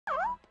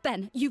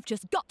Ben, you've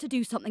just got to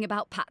do something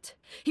about Pat.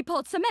 He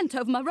poured cement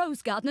over my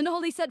rose garden and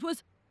all he said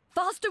was,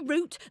 "Faster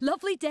route,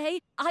 lovely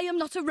day, I am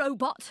not a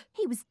robot."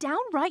 He was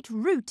downright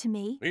rude to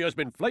me. He has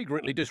been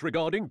flagrantly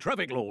disregarding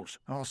traffic laws.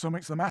 Oh,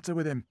 something's the matter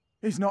with him.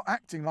 He's not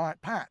acting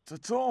like Pat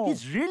at all.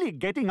 He's really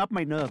getting up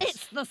my nerves.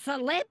 It's the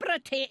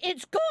celebrity.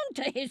 It's gone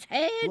to his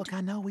head. Look, I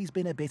know he's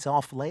been a bit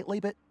off lately,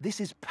 but this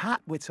is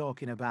Pat we're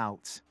talking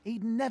about.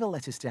 He'd never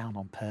let us down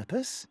on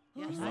purpose.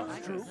 Yes,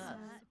 that's true.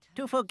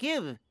 To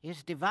forgive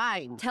is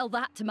divine. Tell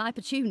that to my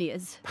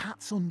petunias.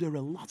 Pat's under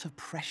a lot of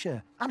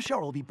pressure. I'm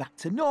sure he'll be back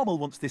to normal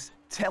once this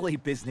telly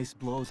business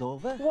blows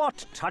over.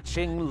 What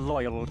touching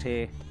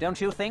loyalty, don't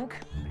you think,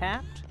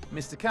 Pat?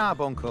 Mr.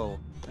 Carbuncle,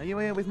 are you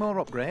here with more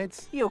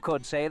upgrades? You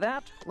could say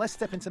that. Let's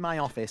step into my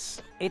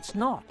office. It's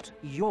not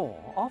your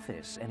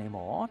office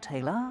anymore,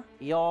 Taylor.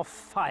 You're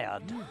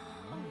fired.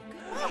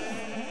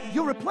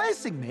 You're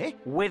replacing me?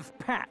 With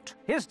Pat.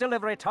 His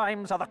delivery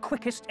times are the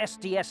quickest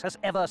SDS has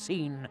ever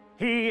seen.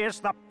 He is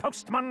the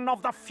postman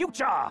of the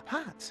future.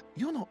 Pat,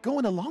 you're not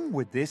going along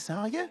with this,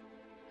 are you?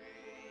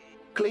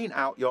 Clean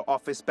out your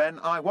office, Ben.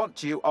 I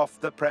want you off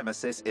the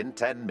premises in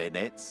 10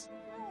 minutes.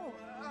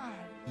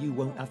 You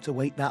won't have to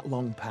wait that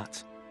long,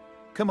 Pat.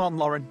 Come on,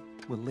 Lauren.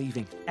 We're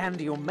leaving.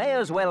 And you may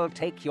as well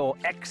take your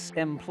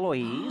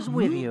ex-employees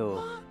with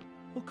you.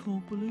 I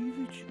can't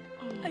believe it.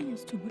 I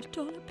used too much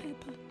toilet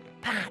paper.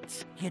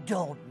 Pat, you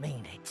don't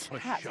mean it.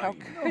 Pat, how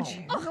could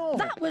you? Oh,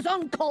 that was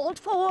uncalled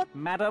for.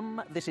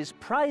 Madam, this is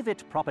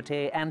private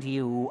property and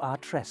you are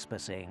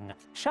trespassing.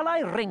 Shall I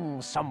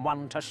ring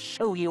someone to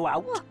show you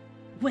out?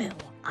 Well,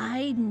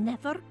 I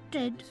never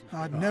did.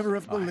 I'd never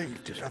have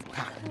believed it of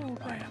Pat.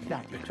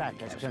 That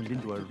track has turned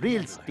into a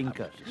real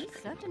stinker. He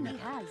certainly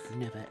has.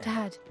 Never.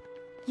 Dad,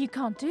 you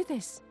can't do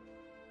this.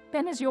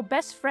 Ben is your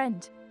best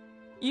friend.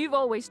 You've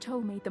always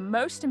told me the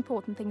most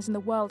important things in the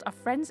world are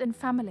friends and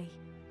family.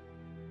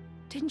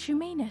 Didn't you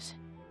mean it?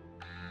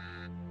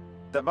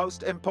 The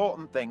most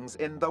important things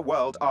in the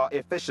world are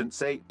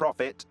efficiency,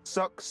 profit,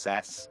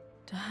 success.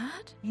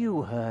 Dad?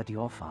 You heard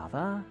your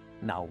father.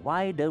 Now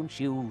why don't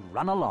you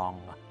run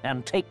along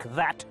and take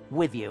that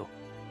with you?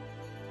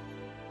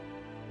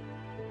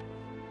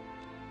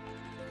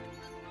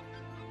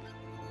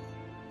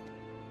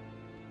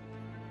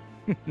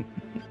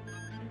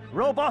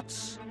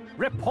 Robots,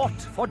 report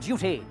for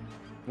duty.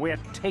 We're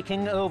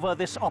taking over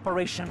this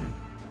operation.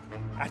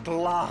 At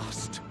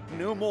last,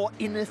 no more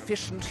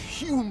inefficient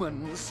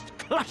humans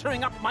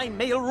cluttering up my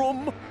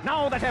mailroom.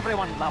 Now that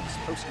everyone loves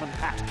Postman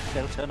Pat,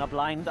 they'll turn a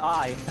blind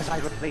eye as I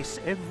replace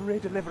every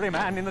delivery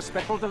man in the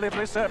special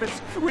delivery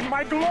service with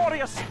my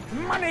glorious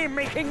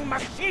money-making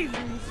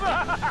machines.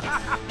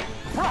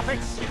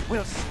 Profits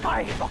will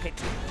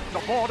skyrocket. The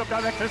board of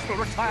directors will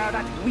retire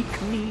that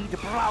weak-kneed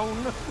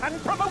Brown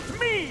and promote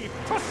me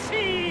to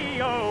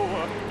CEO.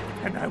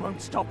 And I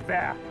won't stop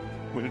there.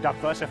 We'll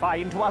diversify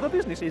into other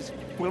businesses.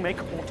 We'll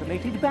make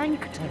automated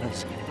bank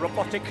tellers,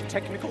 robotic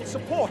technical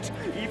support,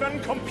 even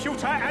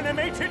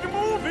computer-animated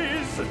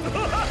movies.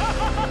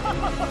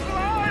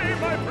 Fly,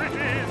 my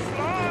pretties,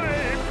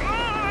 fly,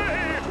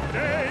 fly!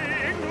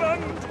 Today,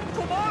 England,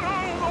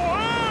 tomorrow, the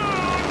world!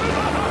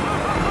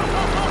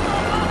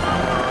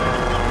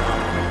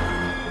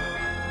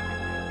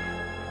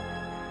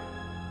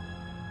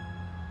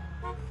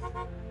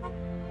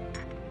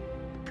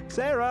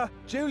 Sarah,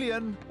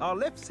 Julian, our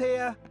lift's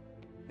here.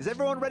 Is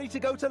everyone ready to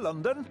go to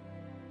London?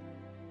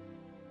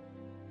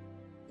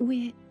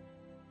 We're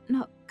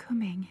not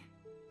coming.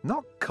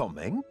 Not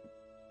coming?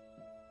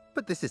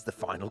 But this is the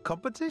final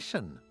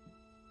competition.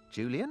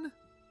 Julian,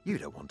 you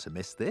don't want to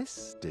miss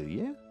this, do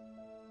you?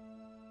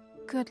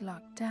 Good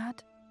luck,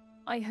 Dad.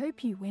 I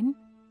hope you win.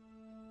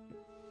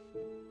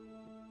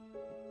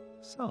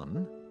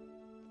 Son?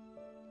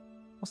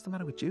 What's the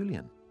matter with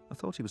Julian? I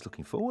thought he was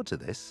looking forward to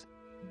this.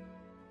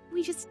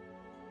 We just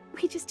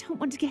don't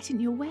want to get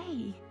in your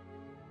way.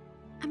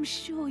 I'm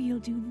sure you'll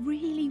do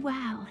really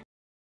well.